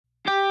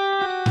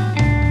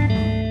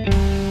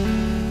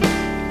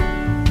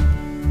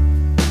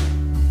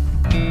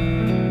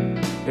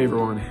Hey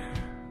everyone.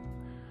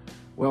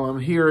 Well, I'm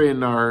here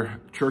in our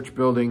church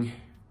building,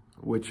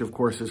 which of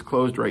course is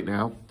closed right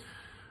now.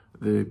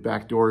 The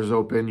back door is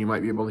open. You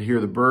might be able to hear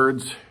the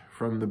birds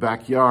from the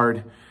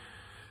backyard.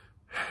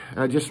 And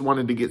I just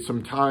wanted to get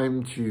some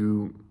time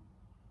to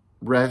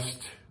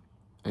rest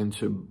and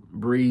to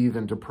breathe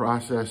and to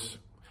process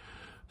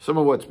some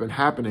of what's been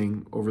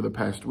happening over the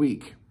past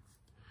week.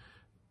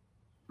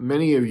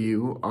 Many of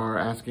you are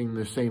asking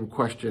the same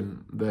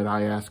question that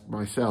I ask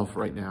myself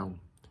right now.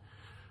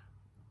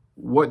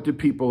 What do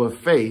people of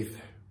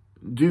faith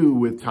do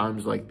with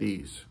times like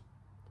these?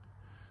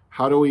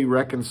 How do we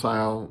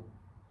reconcile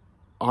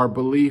our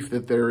belief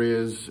that there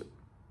is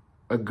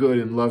a good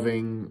and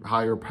loving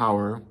higher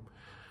power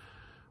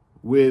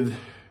with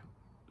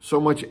so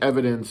much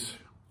evidence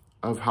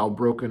of how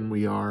broken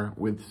we are,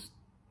 with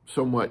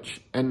so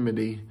much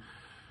enmity,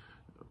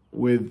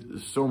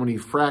 with so many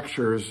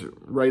fractures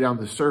right on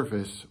the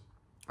surface?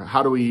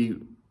 How do we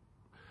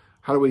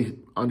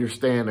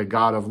understand a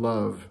God of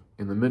love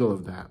in the middle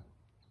of that?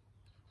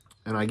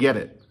 And I get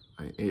it.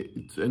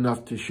 It's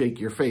enough to shake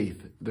your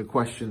faith. The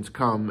questions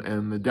come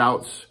and the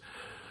doubts,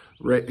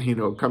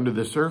 come to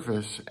the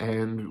surface.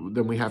 And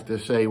then we have to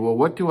say, well,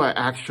 what do I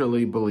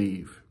actually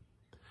believe?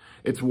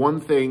 It's one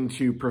thing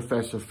to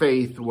profess a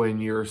faith when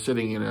you're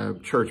sitting in a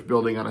church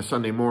building on a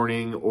Sunday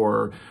morning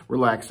or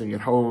relaxing at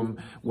home,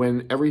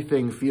 when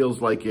everything feels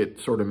like it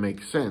sort of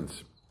makes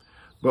sense.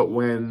 But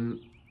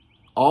when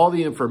all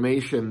the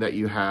information that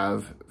you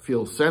have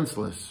feels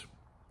senseless,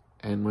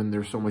 and when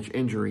there's so much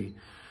injury,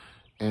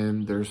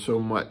 and there's so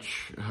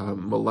much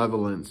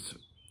malevolence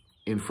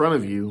in front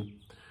of you,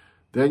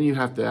 then you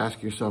have to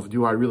ask yourself,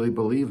 do I really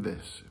believe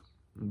this?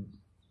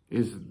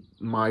 Is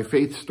my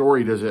faith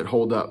story, does it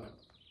hold up?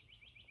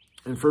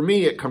 And for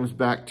me, it comes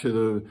back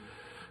to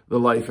the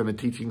life and the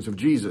teachings of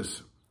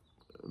Jesus,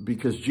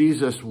 because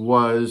Jesus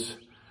was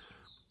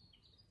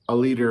a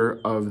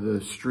leader of the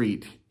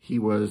street. He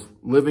was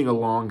living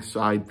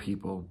alongside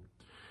people.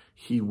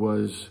 He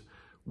was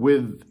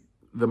with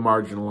the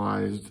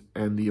marginalized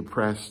and the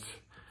oppressed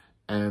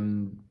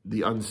and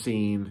the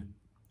unseen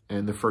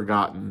and the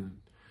forgotten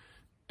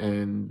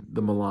and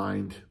the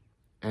maligned.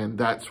 And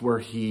that's where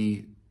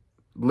he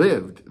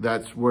lived.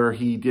 That's where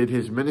he did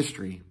his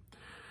ministry.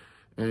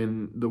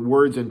 And the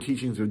words and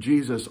teachings of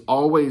Jesus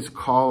always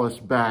call us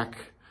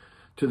back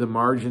to the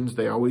margins.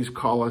 They always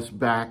call us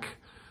back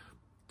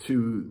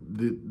to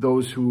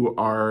those who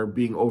are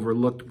being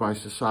overlooked by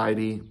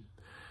society.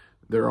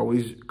 They're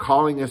always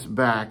calling us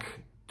back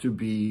to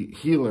be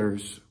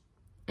healers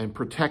and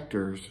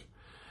protectors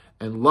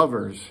and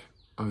lovers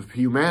of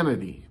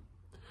humanity.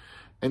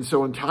 And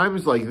so in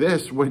times like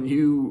this, when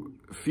you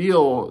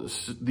feel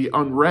the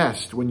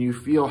unrest, when you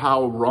feel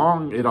how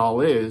wrong it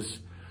all is,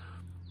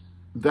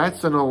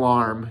 that's an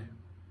alarm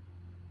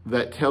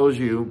that tells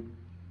you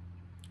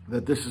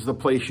that this is the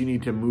place you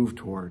need to move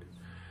toward.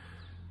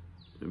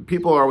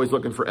 People are always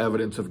looking for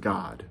evidence of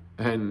God.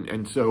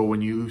 And so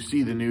when you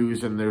see the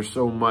news and there's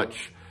so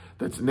much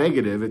that's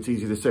negative, it's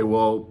easy to say,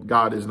 well,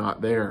 God is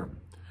not there.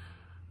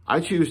 I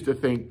choose to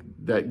think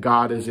that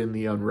God is in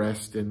the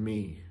unrest in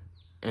me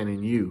and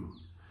in you.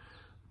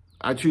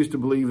 I choose to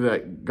believe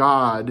that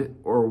God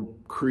or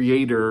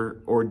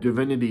creator or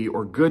divinity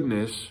or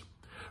goodness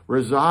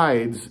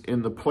resides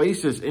in the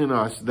places in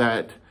us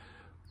that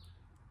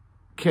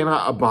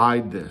cannot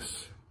abide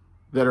this,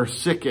 that are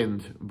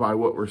sickened by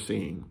what we're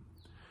seeing.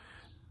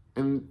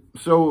 And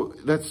so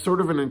that's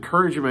sort of an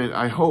encouragement,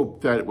 I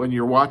hope, that when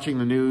you're watching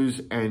the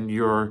news and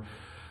you're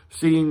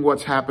seeing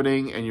what's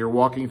happening and you're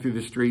walking through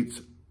the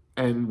streets,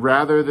 and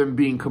rather than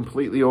being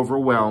completely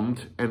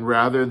overwhelmed, and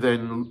rather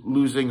than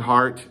losing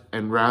heart,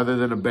 and rather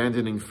than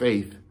abandoning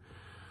faith,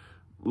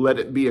 let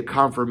it be a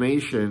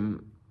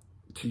confirmation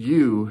to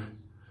you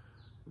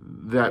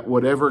that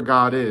whatever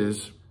God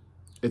is,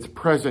 it's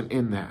present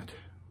in that,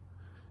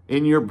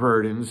 in your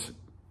burdens,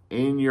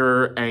 in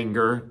your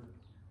anger,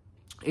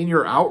 in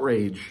your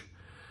outrage.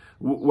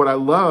 What I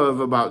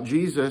love about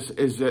Jesus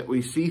is that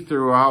we see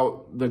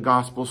throughout the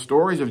gospel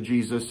stories of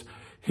Jesus,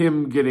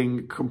 him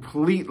getting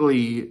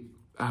completely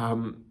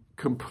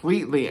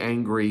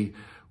angry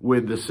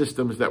with the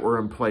systems that were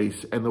in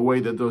place and the way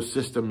that those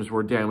systems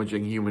were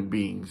damaging human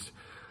beings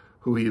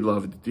who he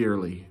loved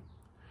dearly.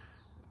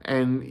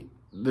 And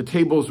the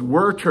tables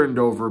were turned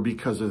over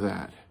because of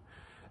that.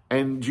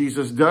 And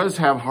Jesus does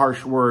have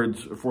harsh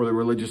words for the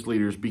religious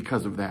leaders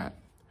because of that.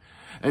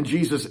 And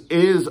Jesus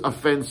is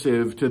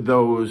offensive to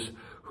those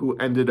who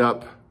ended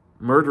up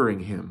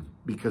murdering him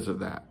because of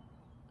that.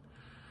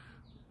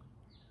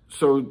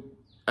 So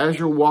as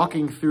you're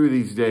walking through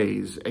these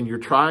days and you're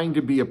trying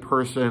to be a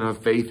person of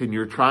faith and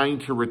you're trying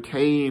to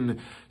retain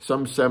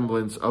some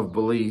semblance of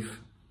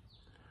belief,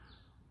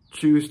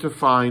 choose to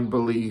find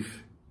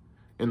belief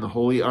in the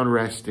holy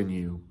unrest in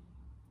you,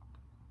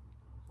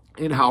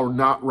 in how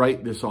not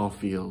right this all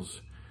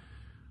feels.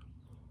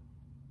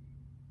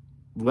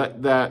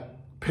 Let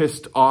that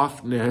pissed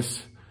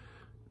offness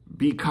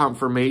be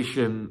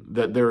confirmation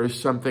that there is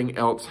something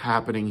else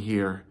happening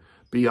here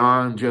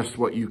beyond just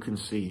what you can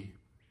see.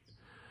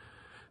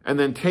 And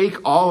then take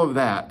all of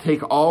that,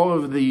 take all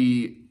of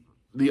the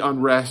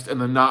unrest and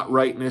the not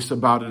rightness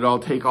about it all,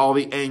 take all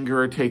the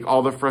anger, take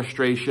all the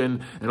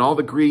frustration and all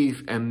the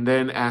grief, and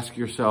then ask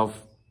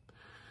yourself,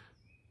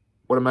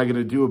 what am I going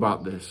to do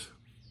about this?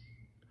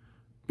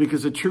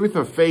 Because the truth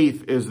of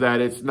faith is that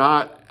it's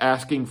not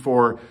asking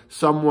for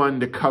someone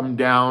to come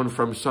down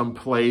from some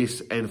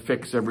place and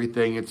fix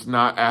everything. It's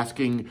not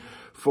asking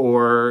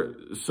for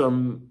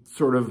some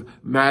sort of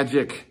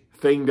magic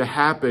thing to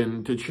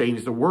happen to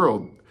change the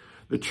world.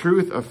 The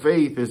truth of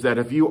faith is that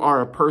if you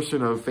are a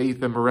person of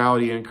faith and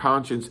morality and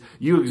conscience,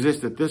 you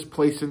exist at this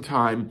place in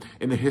time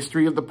in the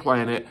history of the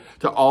planet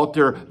to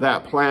alter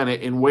that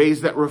planet in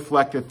ways that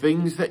reflect the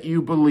things that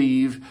you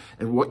believe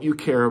and what you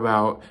care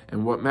about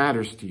and what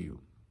matters to you.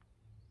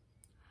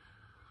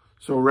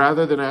 So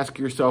rather than ask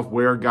yourself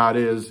where God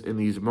is in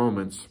these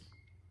moments,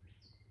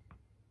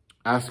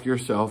 ask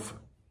yourself,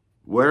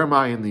 where am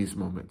I in these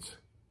moments?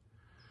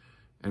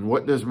 And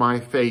what does my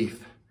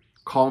faith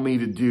call me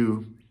to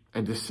do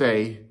and to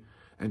say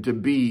and to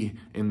be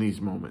in these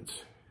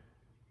moments?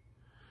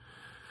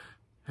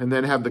 And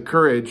then have the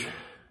courage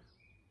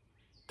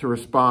to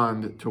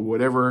respond to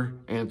whatever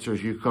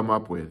answers you come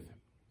up with.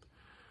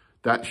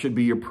 That should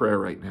be your prayer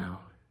right now.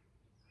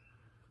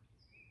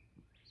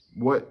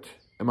 What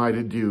am I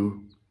to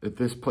do at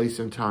this place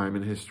in time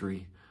in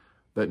history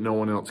that no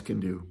one else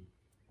can do?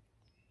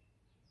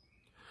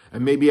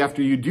 And maybe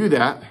after you do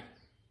that,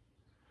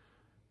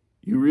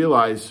 you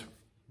realize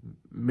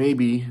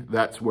maybe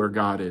that's where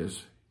God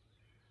is,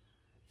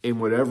 in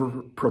whatever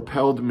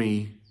propelled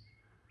me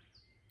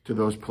to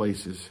those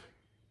places,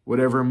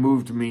 whatever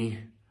moved me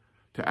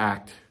to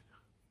act.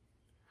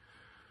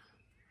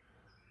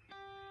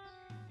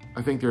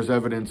 I think there's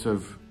evidence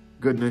of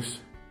goodness.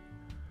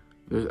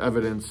 There's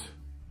evidence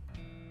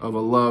of a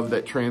love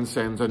that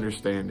transcends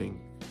understanding.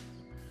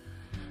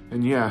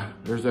 And yeah,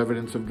 there's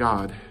evidence of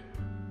God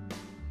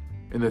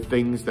in the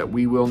things that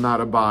we will not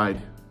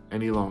abide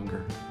any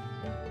longer.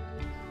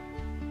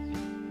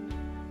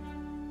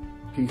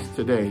 Peace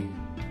today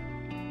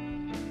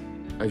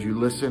as you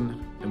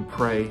listen and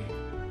pray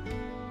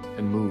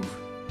and move.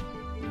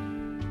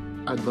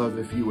 I'd love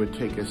if you would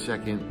take a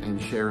second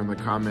and share in the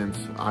comments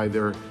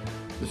either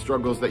the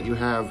struggles that you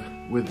have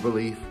with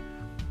belief,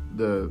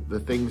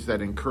 the things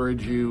that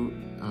encourage you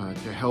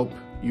to help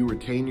you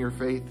retain your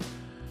faith,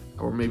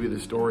 or maybe the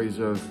stories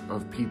of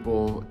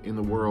people in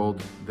the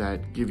world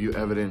that give you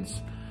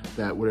evidence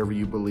that whatever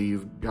you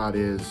believe God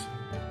is,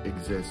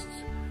 exists.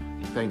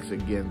 Thanks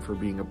again for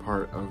being a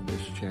part of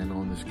this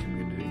channel and this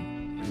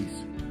community.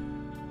 Peace.